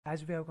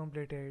as we have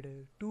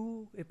completed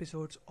two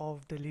episodes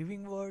of the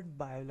Living World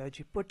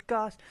Biology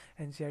podcast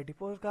and CIT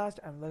podcast,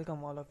 and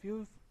welcome all of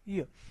you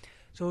here.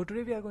 So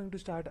today we are going to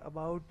start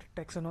about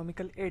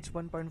taxonomical aids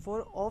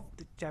 1.4 of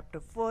the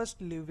chapter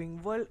first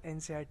Living World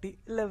NCERT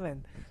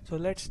 11. So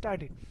let's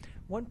start it.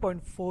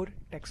 1.4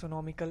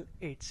 Taxonomical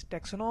aids.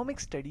 Taxonomic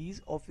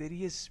studies of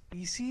various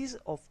species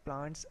of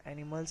plants,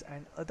 animals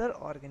and other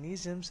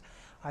organisms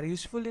are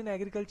useful in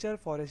agriculture,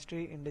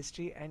 forestry,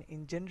 industry and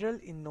in general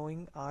in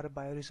knowing our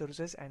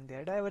bioresources and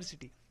their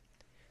diversity.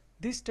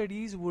 These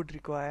studies would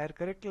require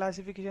correct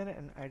classification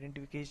and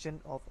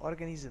identification of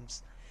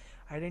organisms.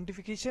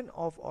 Identification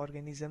of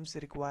organisms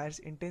requires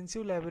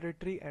intensive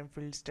laboratory and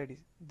field studies.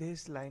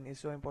 This line is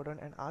so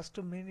important and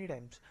asked many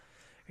times.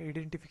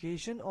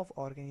 Identification of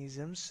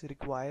organisms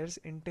requires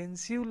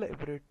intensive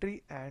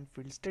laboratory and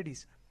field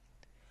studies.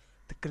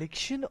 The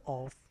collection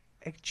of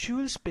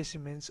actual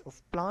specimens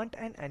of plant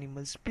and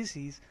animal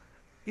species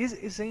is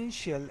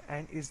essential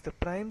and is the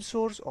prime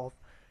source of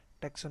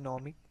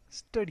taxonomic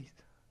studies.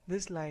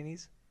 This line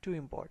is too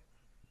important.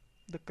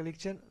 The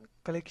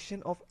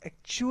collection of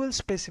actual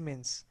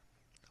specimens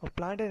of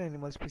plant and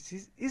animal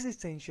species is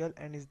essential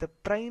and is the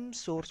prime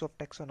source of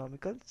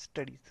taxonomical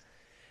studies.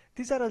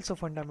 These are also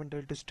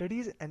fundamental to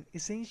studies and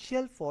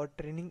essential for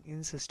training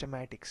in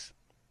systematics.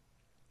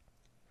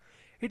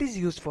 It is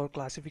used for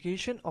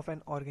classification of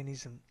an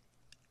organism,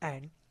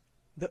 and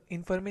the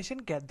information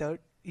gathered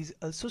is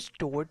also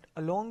stored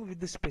along with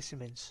the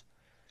specimens.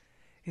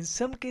 In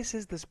some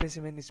cases, the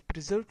specimen is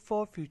preserved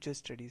for future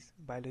studies.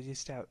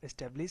 Biologists have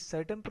established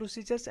certain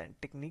procedures and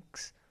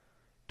techniques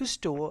to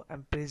store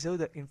and preserve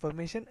the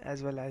information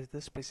as well as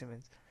the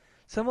specimens.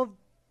 Some of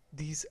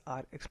these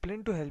are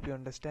explained to help you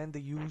understand the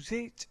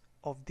usage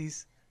of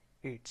these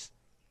aids.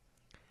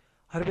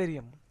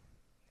 Herbarium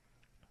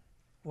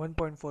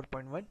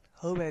 1.4.1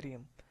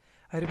 Herbarium.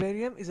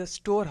 Herbarium is a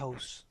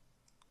storehouse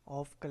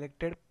of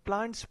collected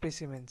plant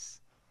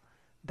specimens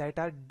that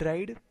are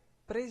dried,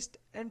 pressed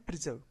and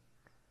preserved.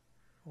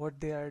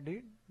 What they are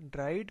did?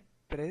 Dried,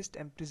 pressed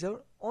and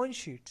preserved on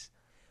sheets.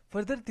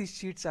 Further, these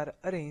sheets are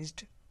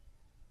arranged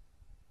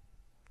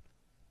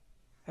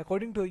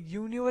according to a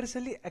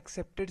universally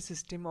accepted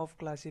system of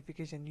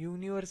classification.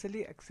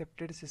 Universally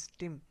accepted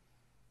system.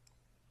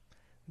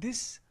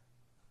 These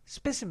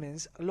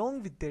specimens,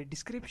 along with their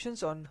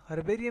descriptions on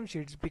herbarium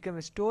sheets, become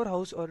a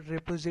storehouse or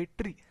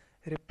repository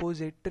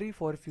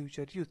for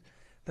future use.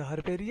 The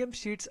herbarium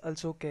sheets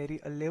also carry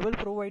a label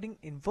providing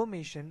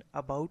information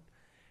about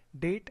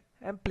date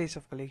and place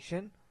of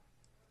collection,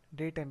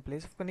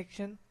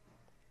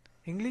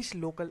 English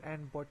local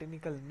and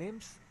botanical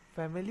names,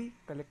 family,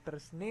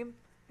 collector's name,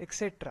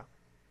 etc.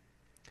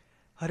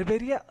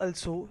 Herbaria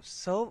also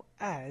serve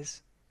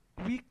as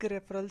quick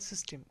referral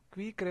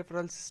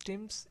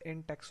systems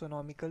in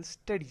taxonomical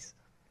studies.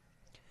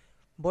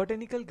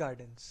 Botanical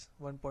gardens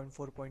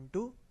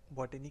 1.4.2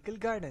 Botanical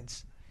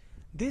gardens.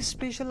 These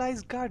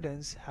specialized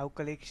gardens have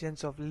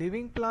collections of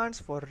living plants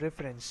for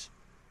reference.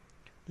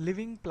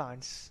 Living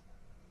plants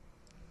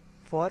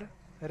for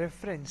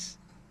reference,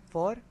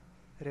 for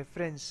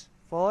reference,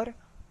 for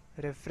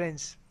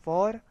reference,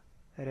 for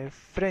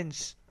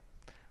reference.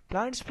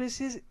 Plant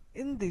species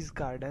in these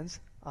gardens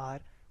are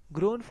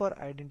grown for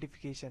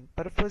identification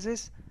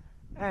purposes,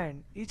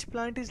 and each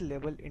plant is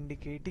labeled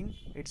indicating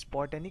its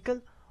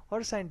botanical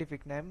or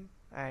scientific name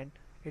and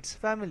its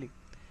family.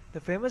 The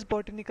famous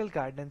botanical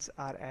gardens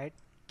are at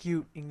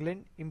Kew,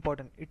 England.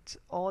 Important. It's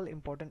all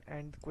important,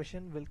 and the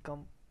question will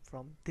come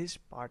from this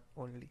part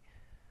only.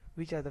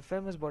 Which are the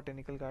famous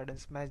botanical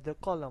gardens? Match the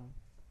column.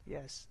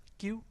 Yes,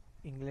 Kew,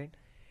 England.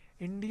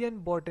 Indian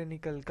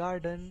Botanical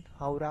Garden,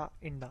 Howrah,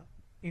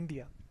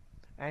 India.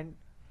 And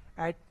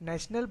at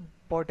National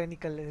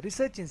Botanical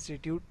Research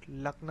Institute,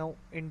 Lucknow,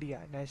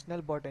 India.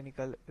 National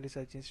Botanical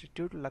Research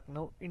Institute,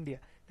 Lucknow, India.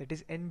 That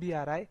is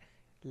NBRI,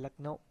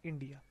 Lucknow,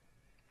 India.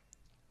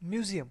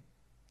 Museum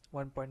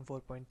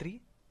 1.4.3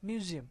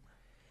 Museum.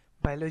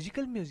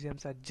 Biological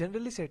museums are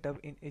generally set up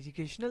in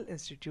educational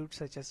institutes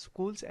such as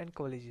schools and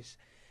colleges.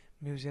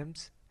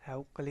 Museums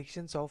have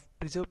collections of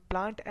preserved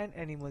plant and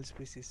animal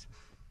species.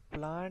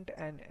 Plant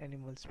and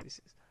animal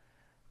species.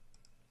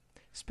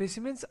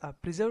 Specimens are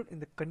preserved in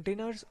the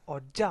containers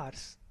or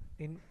jars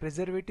in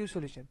preservative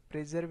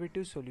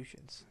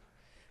solutions.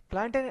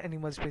 Plant and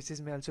animal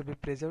species may also be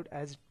preserved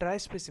as dry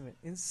specimens.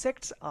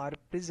 Insects are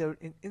preserved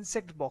in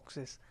insect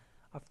boxes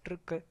after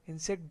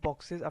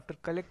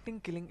collecting,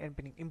 killing and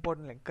pinning.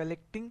 Important line: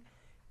 collecting,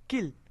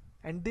 kill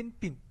and then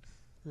pin.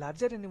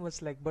 Larger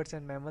animals like birds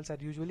and mammals are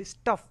usually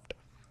stuffed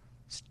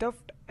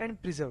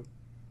and preserved.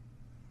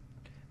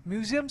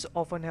 Museums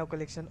often have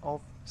collection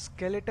of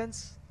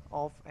skeletons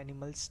of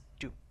animals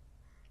too.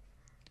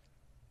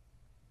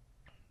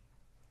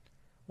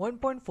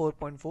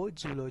 1.4.4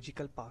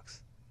 Zoological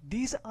parks.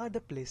 These are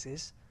the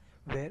places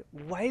where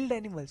wild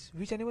animals,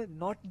 which animal?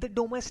 Not the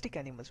domestic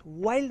animals,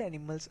 wild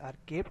animals are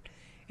kept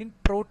in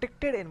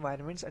protected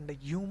environments under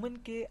human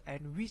care,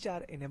 and which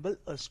are enable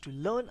us to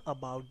learn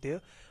about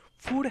their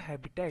food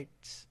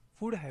habits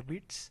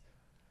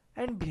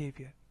and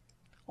behavior.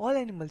 All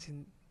animals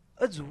in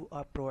a zoo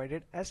are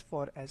provided as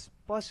far as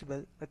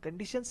possible the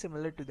conditions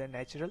similar to their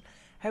natural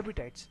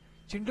habitats.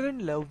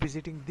 Children love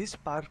visiting these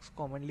parks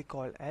commonly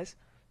called as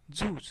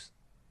zoos.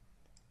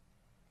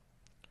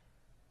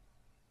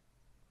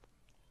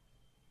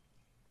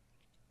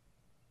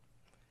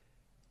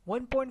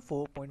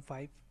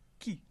 1.4.5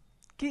 Key.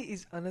 Key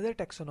is another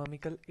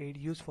taxonomical aid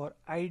used for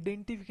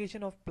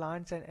identification of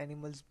plants and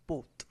animals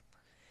both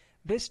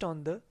based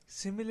on the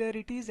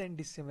similarities and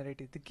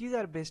dissimilarities. The keys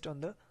are based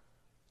on the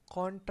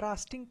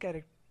contrasting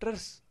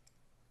characters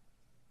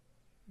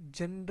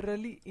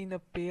generally in a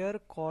pair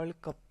called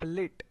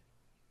couplet.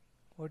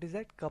 What is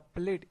that?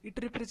 Couplet. It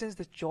represents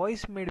the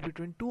choice made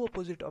between two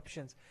opposite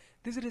options.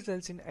 This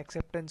results in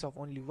acceptance of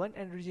only one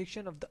and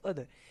rejection of the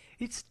other.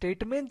 Each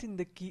statement in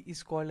the key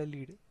is called a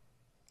lead.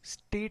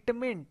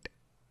 Statement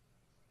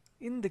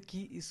in the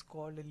key is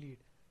called a lead.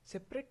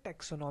 Separate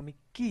taxonomic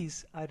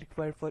keys are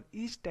required for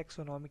each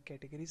taxonomic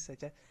category,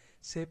 such as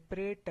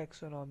separate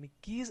taxonomic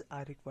keys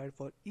are required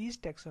for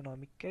each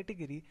taxonomic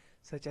category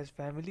such as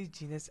family,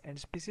 genus and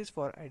species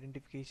for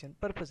identification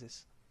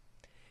purposes.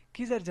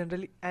 Keys are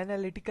generally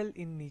analytical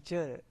in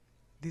nature.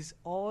 This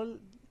all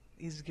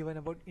is given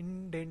about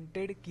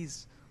indented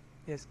keys.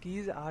 Yes,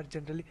 keys are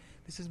generally,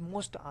 this is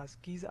most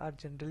asked, keys are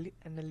generally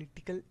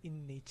analytical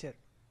in nature.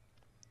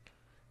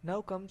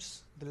 Now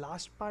comes the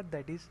last part,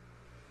 that is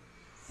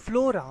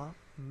flora,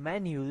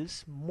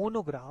 manuals,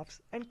 monographs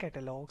and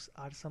catalogs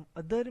are some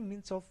other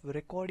means of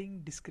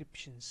recording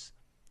descriptions.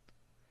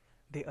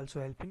 They also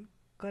help in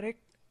correct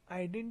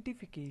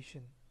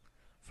identification.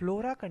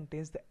 Flora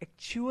contains the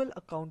actual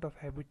account of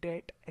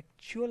habitat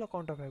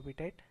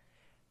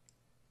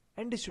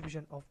and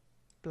distribution of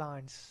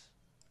plants.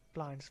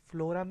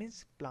 Flora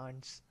means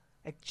plants.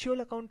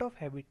 Actual account of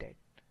habitat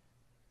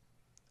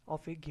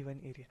of a given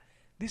area.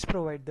 This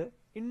provides the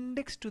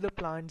index to the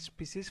plant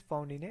species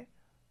found in a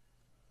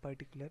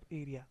particular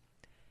area.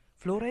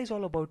 Flora is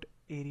all about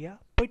area,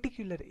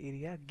 particular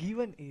area,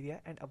 given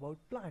area and about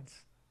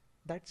plants.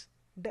 That's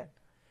done.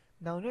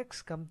 Now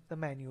next come the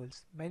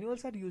manuals.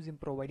 Manuals are used in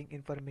providing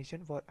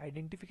information for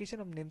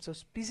identification of names of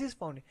species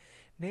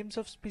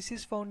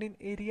found in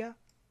area,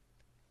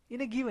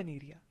 in a given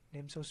area.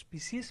 Names of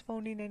species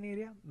found in an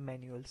area,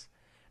 manuals.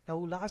 Now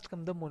last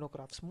come the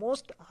monographs.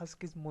 Most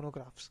asked is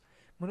monographs.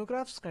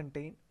 Monographs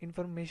contain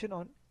information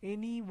on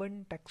any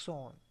one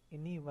taxon.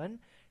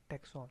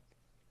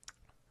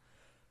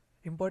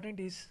 Important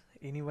is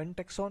any one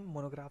taxon.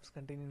 Monographs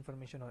contain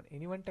information on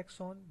any one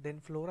taxon. Then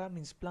flora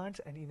means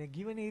plants and in a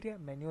given area.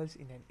 Manuals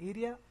in an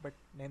area, but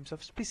names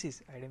of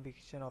species,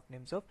 identification of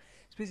names of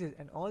species,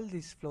 and all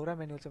these flora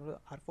manuals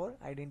are for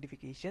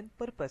identification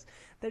purpose.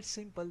 That's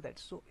simple,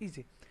 that's so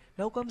easy.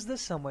 Now comes the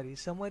summary.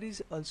 Summary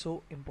is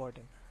also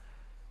important.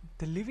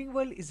 The living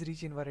world is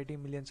rich in variety.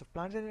 Millions of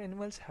plants and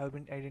animals have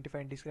been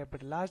identified and described,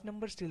 but a large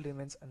number still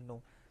remains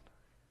unknown.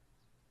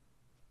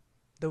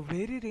 The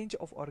very range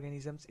of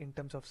organisms in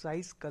terms of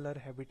size, color,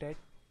 habitat,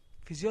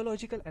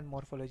 physiological and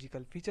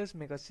morphological features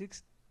make us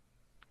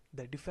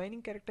the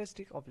defining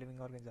characteristic of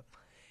living organism.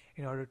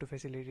 In order to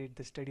facilitate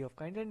the study of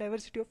kinds and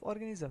diversity of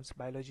organisms,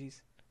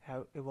 biologists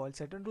have evolved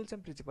certain rules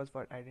and principles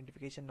for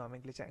identification,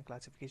 nomenclature and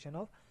classification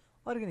of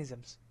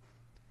organisms.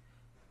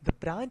 The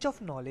branch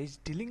of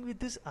knowledge dealing with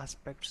these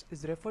aspects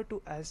is referred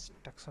to as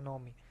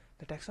taxonomy.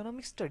 The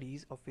taxonomic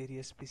studies of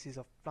various species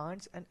of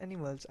plants and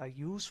animals are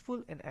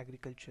useful in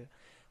agriculture,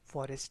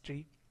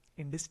 forestry,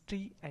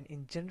 industry and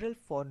in general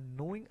for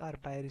knowing our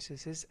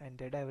bioresources and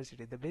their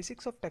diversity. The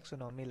basics of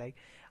taxonomy like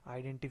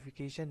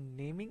identification,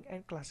 naming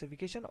and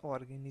classification of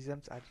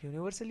organisms are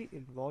universally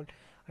involved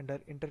under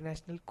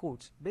international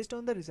codes. Based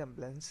on the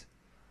resemblance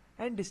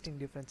and distinct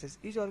differences,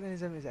 each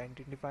organism is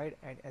identified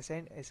and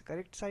assigned a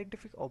correct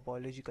scientific or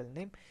biological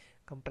name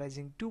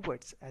comprising two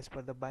words as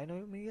per the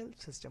binomial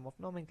system of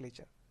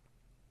nomenclature.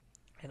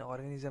 An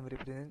organism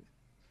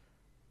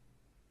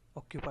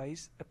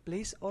occupies a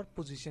place or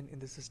position in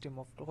the system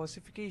of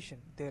classification.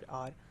 There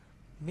are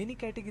many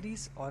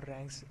categories or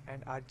ranks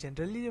and are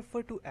generally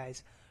referred to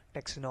as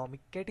taxonomic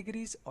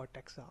categories or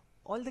taxa.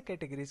 All the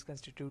categories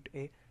constitute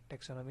a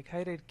taxonomic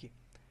hierarchy.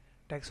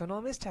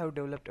 Taxonomists have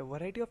developed a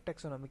variety of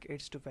taxonomic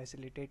aids to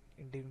facilitate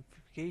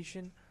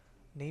identification,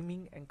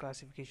 naming and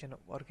classification of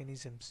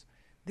organisms.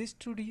 These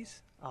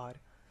studies are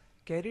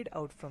carried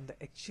out from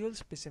the actual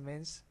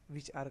specimens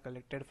which are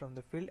collected from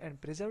the field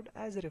and preserved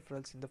as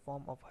referrals in the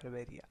form of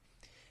herbaria,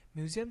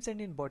 museums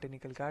and in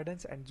botanical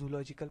gardens and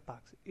zoological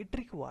parks. It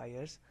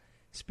requires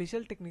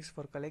special techniques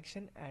for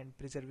collection and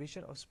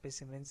preservation of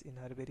specimens in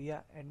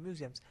herbaria and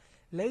museums.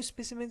 Live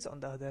specimens, on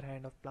the other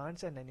hand, of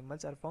plants and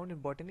animals are found in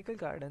botanical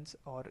gardens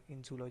or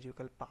in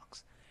zoological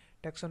parks.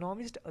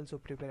 Taxonomists also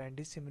prepare and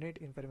disseminate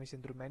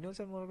information through manuals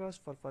and monographs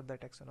for further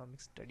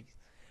taxonomic studies.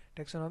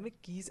 Taxonomic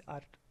keys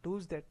are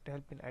tools that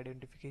help in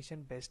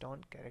identification based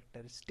on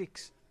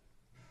characteristics.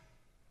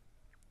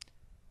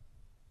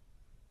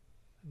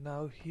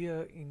 Now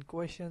here in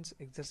questions,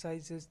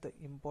 exercises, the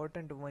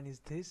important one is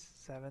this,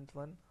 7th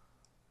one.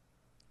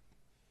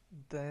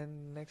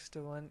 Then next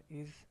one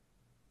is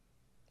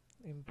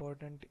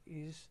important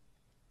is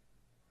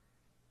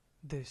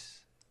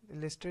this.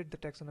 illustrate the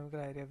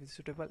taxonomical idea with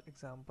suitable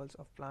examples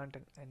of plant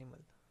and animal.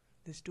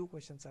 These two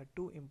questions are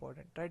too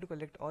important. Try to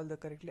collect all the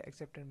correctly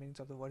accepted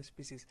meanings of the word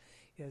species.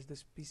 Yes, the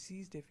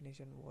species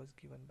definition was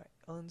given by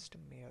Ernst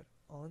Mayr.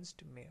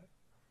 Ernst Mayr.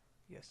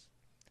 Yes.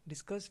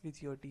 Discuss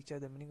with your teacher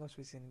the meaning of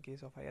species in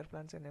case of higher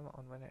plants and animal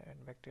on one hand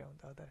and bacteria on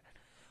the other hand.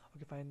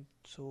 Okay, fine.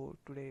 So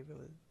today we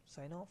will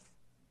sign off.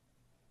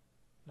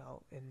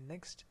 Now in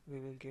next we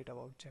will get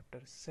about chapter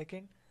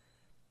 2nd.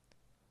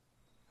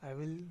 I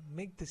will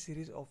make the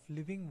series of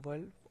living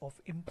world of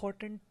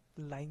important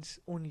lines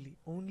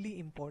only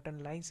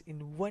important lines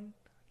in one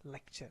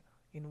lecture,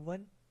 in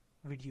one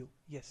video.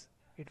 Yes,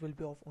 it will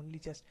be of only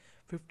just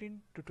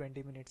 15 to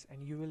 20 minutes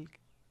and you will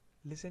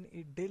listen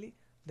it daily.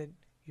 Then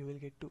you will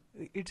get to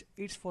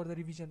it's for the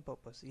revision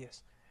purpose.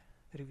 Yes,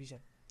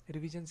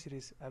 revision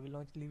series. I will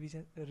launch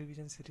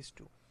revision series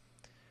 2.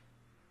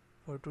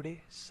 For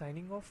today,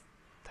 signing off.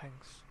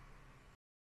 Thanks.